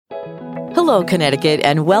Hello, Connecticut,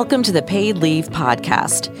 and welcome to the Paid Leave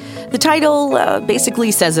Podcast. The title basically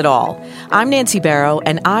says it all. I'm Nancy Barrow,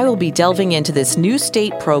 and I will be delving into this new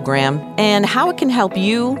state program and how it can help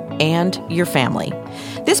you and your family.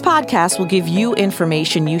 This podcast will give you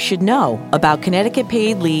information you should know about Connecticut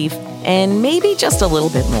paid leave and maybe just a little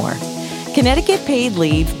bit more. Connecticut paid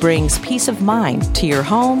leave brings peace of mind to your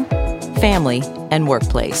home, family, and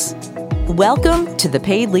workplace. Welcome to the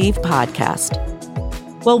Paid Leave Podcast.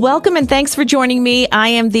 Well, welcome and thanks for joining me. I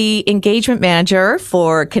am the engagement manager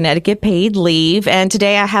for Connecticut Paid Leave, and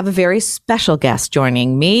today I have a very special guest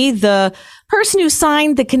joining me, the person who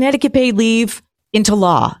signed the Connecticut Paid Leave into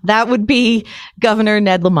law. That would be Governor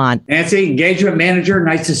Ned Lamont. Nancy, engagement manager,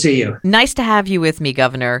 nice to see you. Nice to have you with me,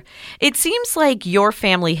 Governor. It seems like your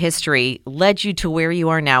family history led you to where you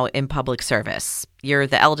are now in public service. You're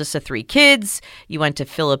the eldest of three kids. You went to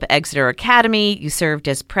Philip Exeter Academy. You served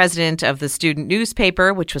as president of the student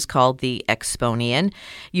newspaper, which was called the Exponent.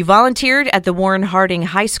 You volunteered at the Warren Harding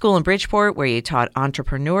High School in Bridgeport, where you taught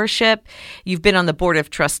entrepreneurship. You've been on the board of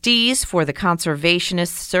trustees for the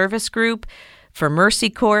Conservationist Service Group, for Mercy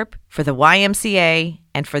Corp, for the YMCA,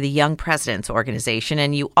 and for the Young Presidents Organization.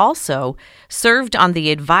 And you also served on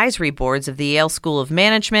the advisory boards of the Yale School of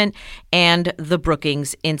Management and the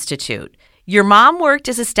Brookings Institute. Your mom worked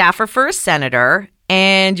as a staffer for a senator,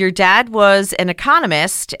 and your dad was an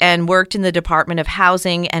economist and worked in the Department of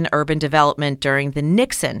Housing and Urban Development during the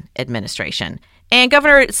Nixon administration. And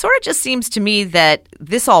Governor, it sort of just seems to me that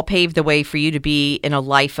this all paved the way for you to be in a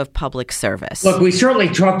life of public service. Look, we certainly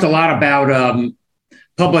talked a lot about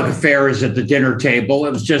public affairs at the dinner table.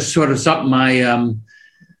 It was just sort of something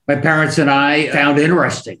my parents and I found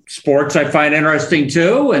interesting. Sports I find interesting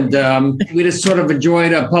too. And we just sort of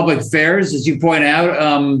enjoyed public affairs. As you point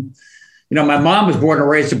out, my mom was born and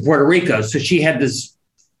raised in Puerto Rico. So she had this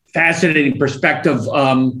fascinating perspective.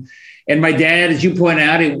 And my dad, as you point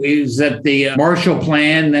out, he was at the Marshall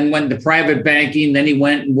Plan, then went into private banking. Then he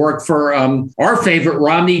went and worked for our favorite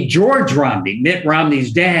Romney, George Romney, Mitt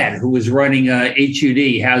Romney's dad, who was running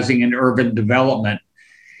HUD, Housing and Urban Development.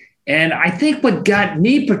 And I think what got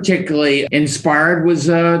me particularly inspired was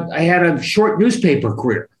I had a short newspaper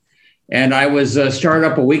career. And I was started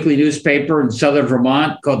up a weekly newspaper in southern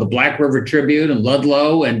Vermont called the Black River Tribune in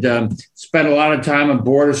Ludlow, and spent a lot of time on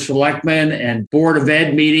Board of Selectmen and Board of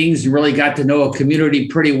Ed meetings and really got to know a community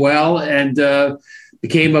pretty well, and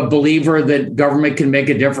became a believer that government can make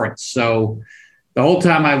a difference. So the whole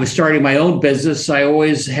time I was starting my own business, I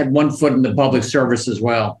always had one foot in the public service as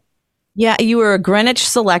well. Yeah, you were a Greenwich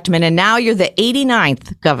selectman, and now you're the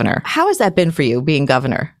 89th governor. How has that been for you, being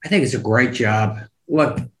governor? I think it's a great job.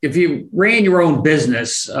 Look, if you ran your own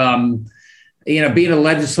business, being a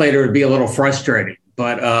legislator would be a little frustrating.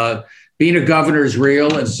 But being a governor is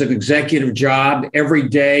real. It's an executive job every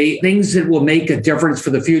day. Things that will make a difference for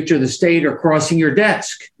the future of the state are crossing your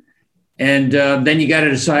desk. And then you got to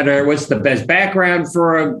decide what's the best background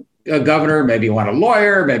for a governor. Maybe you want a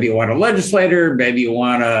lawyer, maybe you want a legislator, maybe you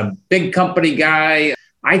want a big company guy.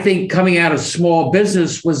 I think coming out of small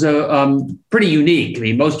business was pretty unique. I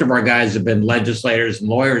mean, most of our guys have been legislators and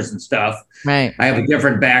lawyers and stuff. Right. I have a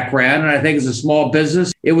different background, and I think as a small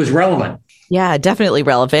business, it was relevant. Yeah, definitely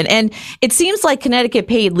relevant. And it seems like Connecticut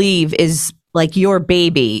Paid Leave is like your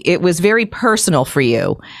baby. It was very personal for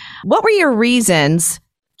you. What were your reasons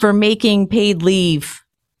for making paid leave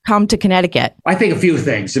come to Connecticut? I think a few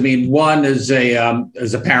things. I mean, one is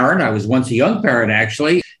as a parent, I was once a young parent,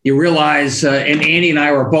 actually. You realize, and Annie and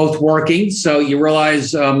I were both working, so you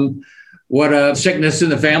realize what a sickness in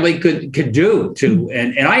the family could do to,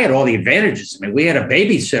 and I had all the advantages. I mean, we had a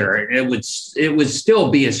babysitter, and it would still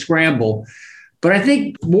be a scramble. But I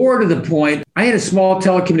think more to the point, I had a small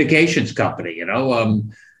telecommunications company,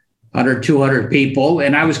 100, 200 people,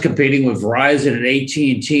 and I was competing with Verizon and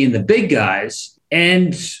AT&T and the big guys.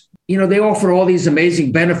 And they offered all these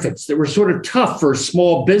amazing benefits that were sort of tough for a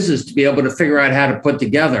small business to be able to figure out how to put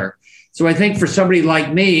together. So I think for somebody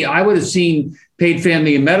like me, I would have seen paid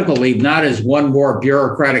family and medical leave not as one more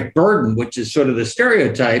bureaucratic burden, which is sort of the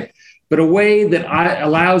stereotype, but a way that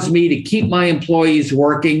allows me to keep my employees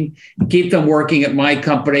working, keep them working at my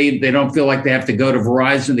company. They don't feel like they have to go to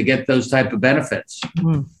Verizon to get those type of benefits.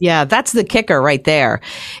 Mm-hmm. Yeah, that's the kicker right there,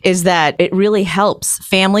 is that it really helps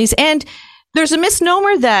families. And there's a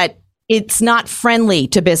misnomer that it's not friendly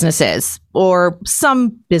to businesses, or some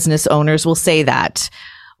business owners will say that.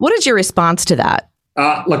 What is your response to that?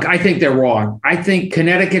 Look, I think they're wrong. I think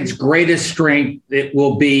Connecticut's greatest strength, it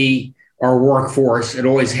will be our workforce. It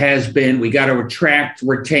always has been. We got to attract,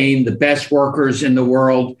 retain the best workers in the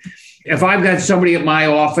world. If I've got somebody at my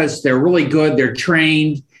office, they're really good, they're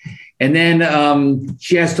trained, And then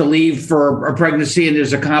she has to leave for a pregnancy and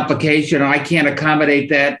there's a complication and I can't accommodate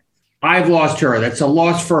that. I've lost her. That's a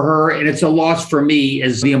loss for her. And it's a loss for me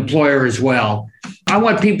as the employer as well. I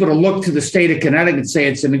want people to look to the state of Connecticut and say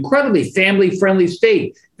it's an incredibly family-friendly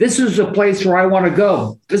state. This is a place where I want to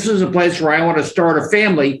go. This is a place where I want to start a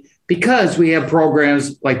family because we have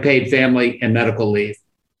programs like paid family and medical leave.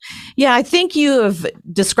 Yeah, I think you have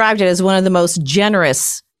described it as one of the most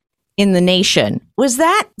generous in the nation. Was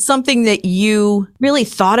that something that you really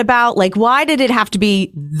thought about? Like, why did it have to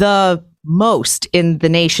be the most in the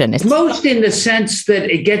nation? Most in the sense that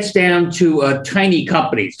it gets down to tiny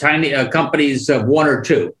companies of one or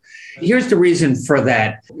two. Here's the reason for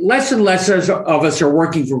that. Less and less of us are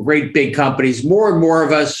working for great big companies. More and more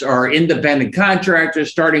of us are independent contractors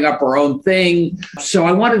starting up our own thing. So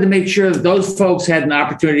I wanted to make sure that those folks had an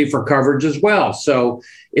opportunity for coverage as well. So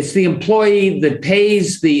it's the employee that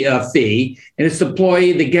pays the fee, and it's the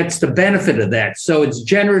employee that gets the benefit of that. So it's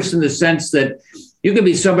generous in the sense that you can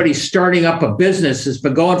be somebody starting up a business that's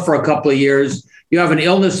been going for a couple of years. You have an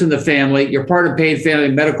illness in the family. You're part of paid family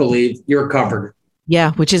medical leave. You're covered.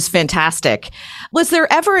 Yeah, which is fantastic. Was there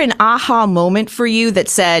ever an aha moment for you that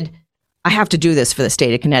said, I have to do this for the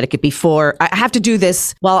state of Connecticut I have to do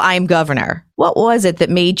this while I'm governor? What was it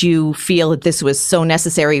that made you feel that this was so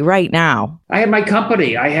necessary right now? I had my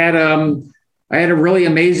company. I had a really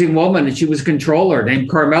amazing woman, and she was controller named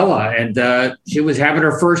Carmela, and she was having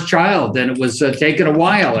her first child, and it was taking a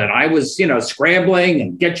while. And I was, scrambling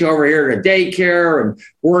and get you over here to daycare and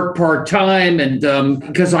work part time, and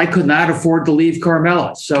because I could not afford to leave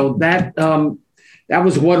Carmela. So that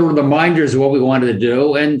was one of the reminders of what we wanted to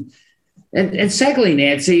do. And secondly,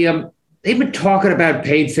 Nancy, they've been talking about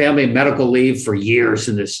paid family and medical leave for years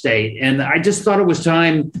in this state, and I just thought it was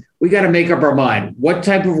time. We got to make up our mind. What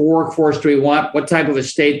type of workforce do we want? What type of a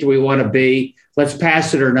state do we want to be? Let's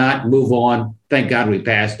pass it or not, move on. Thank God we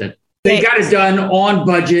passed it. They got it done on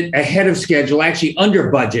budget, ahead of schedule, actually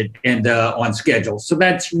under budget and on schedule. So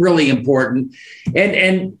that's really important.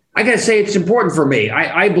 And I got to say, it's important for me.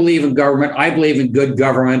 I believe in government. I believe in good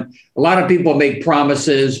government. A lot of people make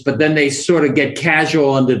promises, but then they sort of get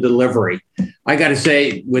casual on the delivery. I got to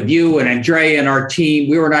say, with you and Andrea and our team,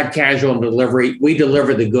 we were not casual in delivery. We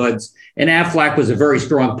delivered the goods. And Aflac was a very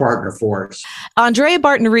strong partner for us. Andrea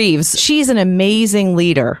Barton-Reeves, she's an amazing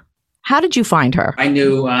leader. How did you find her? I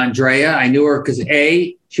knew Andrea. I knew her because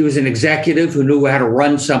she was an executive who knew how to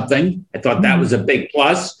run something. I thought that was a big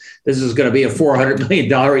plus. This is going to be a $400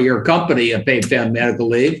 million a year company, a paid family medical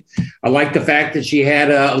leave. I like the fact that she had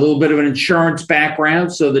a little bit of an insurance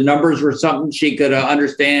background, so the numbers were something she could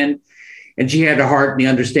understand. And she had the heart and the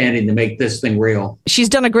understanding to make this thing real. She's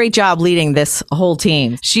done a great job leading this whole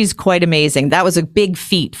team. She's quite amazing. That was a big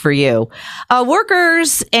feat for you.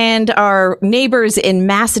 Workers and our neighbors in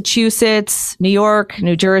Massachusetts, New York,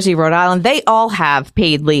 New Jersey, Rhode Island, they all have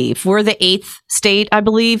paid leave. We're the 8th state, I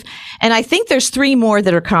believe. And I think there's 3 more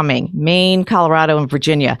that are coming: Maine, Colorado, and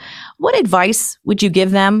Virginia. What advice would you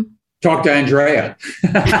give them? Talk to Andrea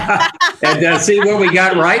and see what we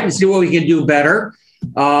got right and see what we can do better.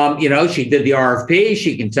 She did the RFP.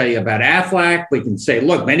 She can tell you about Aflac. We can say,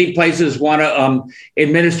 look, many places want to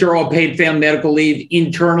administer all paid family medical leave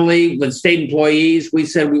internally with state employees. We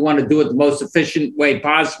said we want to do it the most efficient way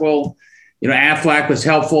possible. Aflac was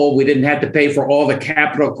helpful. We didn't have to pay for all the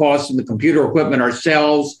capital costs and the computer equipment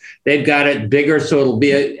ourselves. They've got it bigger, so it'll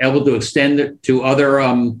be able to extend it to other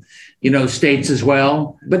states as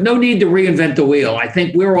well. But no need to reinvent the wheel. I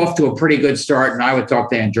think we're off to a pretty good start, and I would talk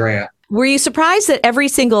to Andrea. Were you surprised that every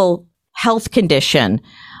single health condition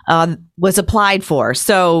was applied for?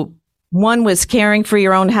 So one was caring for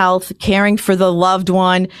your own health, caring for the loved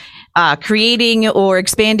one, creating or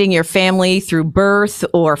expanding your family through birth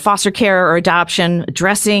or foster care or adoption,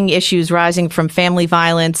 addressing issues rising from family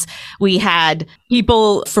violence. We had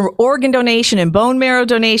people for organ donation and bone marrow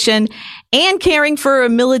donation, and caring for a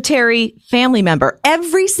military family member.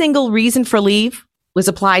 Every single reason for leave was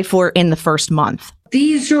applied for in the first month.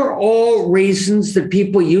 These are all reasons that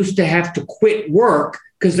people used to have to quit work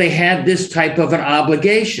because they had this type of an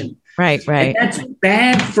obligation. Right. And that's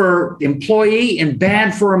bad for employee and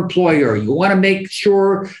bad for employer. You want to make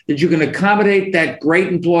sure that you can accommodate that great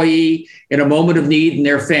employee in a moment of need in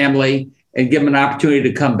their family and give them an opportunity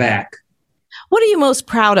to come back. What are you most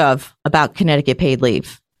proud of about Connecticut paid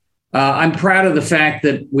leave? I'm proud of the fact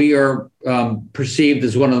that we are perceived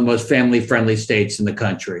as one of the most family-friendly states in the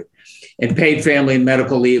country. And paid family and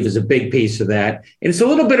medical leave is a big piece of that. And it's a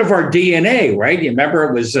little bit of our DNA, right? You remember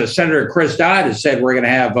it was Senator Chris Dodd who said we're going to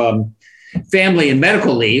have family and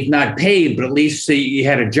medical leave, not paid, but at least you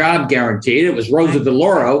had a job guaranteed. It was Rosa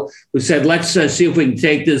DeLauro who said, let's see if we can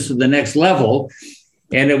take this to the next level.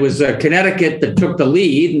 And it was Connecticut that took the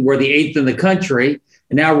lead, and we're the 8th in the country.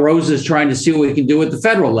 And now Rosa is trying to see what we can do at the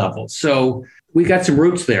federal level. So we got some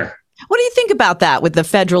roots there. What do you think about that with the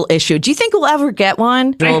federal issue? Do you think we'll ever get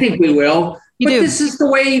one? I think we will. This is the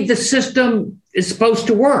way the system is supposed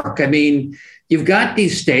to work. I mean, you've got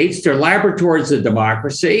these states, they're laboratories of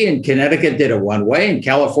democracy, and Connecticut did it one way and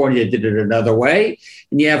California did it another way.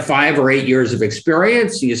 And you have 5 or 8 years of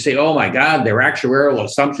experience and you say, oh my God, their actuarial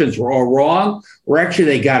assumptions were all wrong, or actually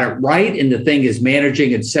they got it right and the thing is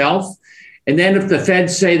managing itself. And then if the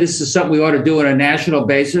feds say this is something we ought to do on a national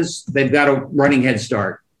basis, they've got a running head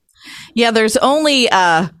start. Yeah, there's only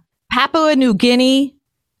Papua New Guinea,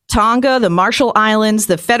 Tonga, the Marshall Islands,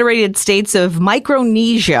 the Federated States of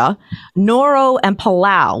Micronesia, Nauru, and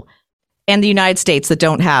Palau, and the United States that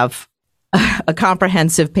don't have a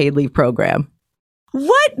comprehensive paid leave program.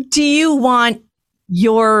 What do you want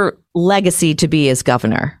your legacy to be as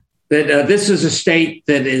governor? That this is a state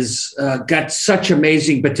that is got such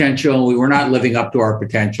amazing potential. We were not living up to our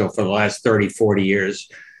potential for the last 30, 40 years.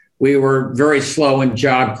 We were very slow in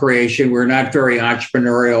job creation. We're not very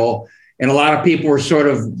entrepreneurial. And a lot of people were sort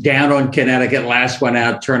of down on Connecticut. Last one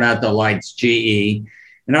out, turn out the lights, GE.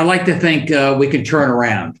 And I like to think we can turn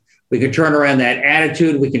around. We can turn around that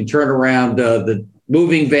attitude. We can turn around the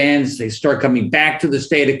moving vans. They start coming back to the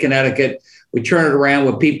state of Connecticut. We turn it around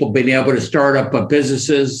with people being able to start up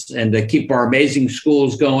businesses and to keep our amazing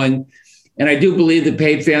schools going. And I do believe that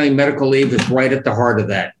paid family medical leave is right at the heart of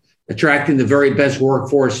that, attracting the very best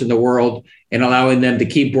workforce in the world and allowing them to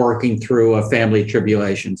keep working through family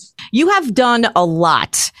tribulations. You have done a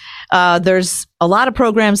lot. There's a lot of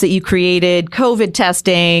programs that you created, COVID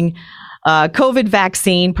testing, COVID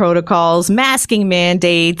vaccine protocols, masking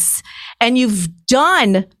mandates, and you've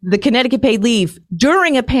done the Connecticut paid leave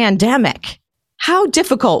during a pandemic. How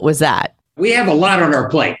difficult was that? We have a lot on our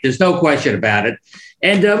plate. There's no question about it.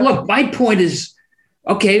 And look, my point is,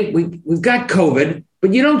 okay, we've got COVID,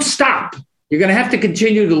 but you don't stop. You're going to have to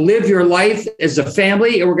continue to live your life as a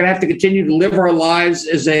family, and we're going to have to continue to live our lives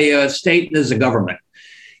as a state and as a government.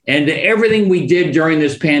 And everything we did during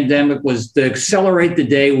this pandemic was to accelerate the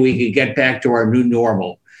day we could get back to our new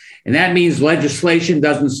normal. And that means legislation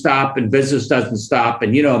doesn't stop and business doesn't stop.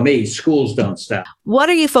 And you know me, schools don't stop. What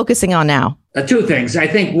are you focusing on now? 2 things. I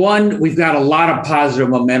think, one, we've got a lot of positive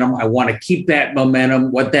momentum. I want to keep that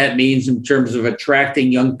momentum, what that means in terms of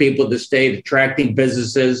attracting young people to the state, attracting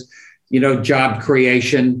businesses, job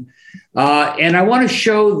creation. And I want to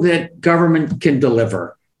show that government can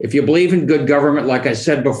deliver. If you believe in good government, like I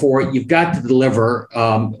said before, you've got to deliver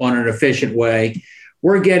on an efficient way.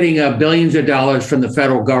 We're getting billions of dollars from the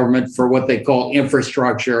federal government for what they call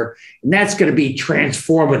infrastructure, and that's going to be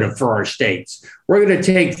transformative for our states. We're going to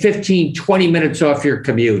take 15, 20 minutes off your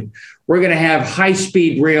commute. We're going to have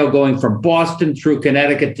high-speed rail going from Boston through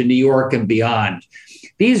Connecticut to New York and beyond.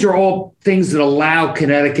 These are all things that allow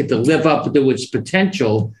Connecticut to live up to its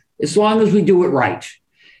potential as long as we do it right.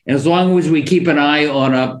 And as long as we keep an eye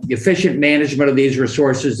on efficient management of these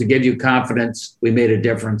resources to give you confidence, we made a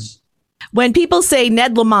difference. When people say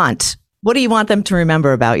Ned Lamont, what do you want them to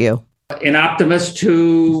remember about you? An optimist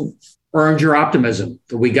who earned your optimism,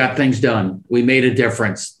 that we got things done. We made a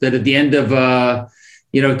difference. That at the end of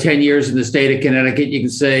 10 years in the state of Connecticut, you can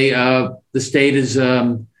say the state is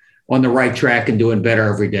on the right track and doing better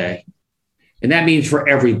every day. And that means for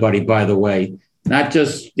everybody, by the way, not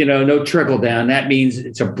just, no trickle down. That means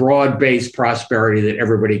it's a broad-based prosperity that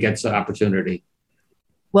everybody gets the opportunity.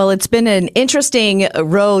 Well, it's been an interesting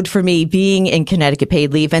road for me being in Connecticut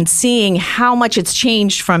paid leave and seeing how much it's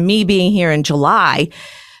changed from me being here in July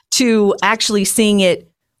to actually seeing it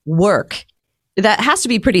work. That has to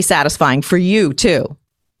be pretty satisfying for you, too.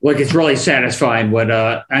 Look, it's really satisfying what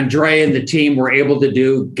Andrea and the team were able to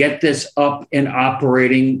do, get this up and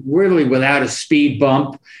operating really without a speed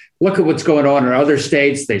bump. Look at what's going on in other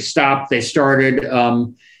states. They stopped, they started.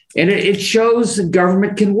 And it shows that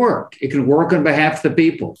government can work. It can work on behalf of the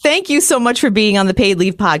people. Thank you so much for being on the Paid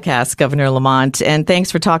Leave podcast, Governor Lamont. And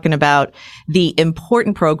thanks for talking about the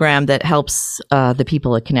important program that helps the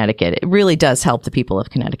people of Connecticut. It really does help the people of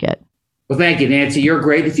Connecticut. Well, thank you, Nancy. You're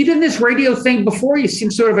great. If you did this radio thing before, you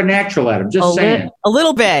seem sort of a natural at it. I'm just saying. A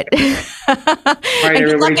little bit. All right,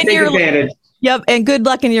 everybody, take advantage. Yep. And good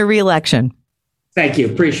luck in your reelection. Thank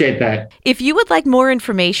you. Appreciate that. If you would like more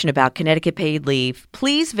information about Connecticut Paid Leave,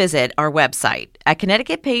 please visit our website at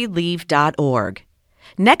connecticutpaidleave.org.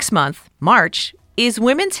 Next month, March, is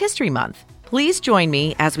Women's History Month. Please join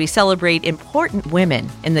me as we celebrate important women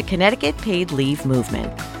in the Connecticut Paid Leave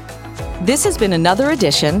movement. This has been another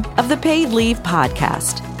edition of the Paid Leave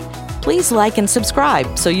Podcast. Please like and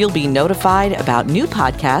subscribe so you'll be notified about new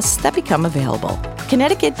podcasts that become available.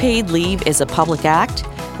 Connecticut Paid Leave is a public act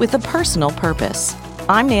with a personal purpose.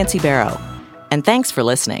 I'm Nancy Barrow, and thanks for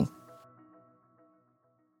listening.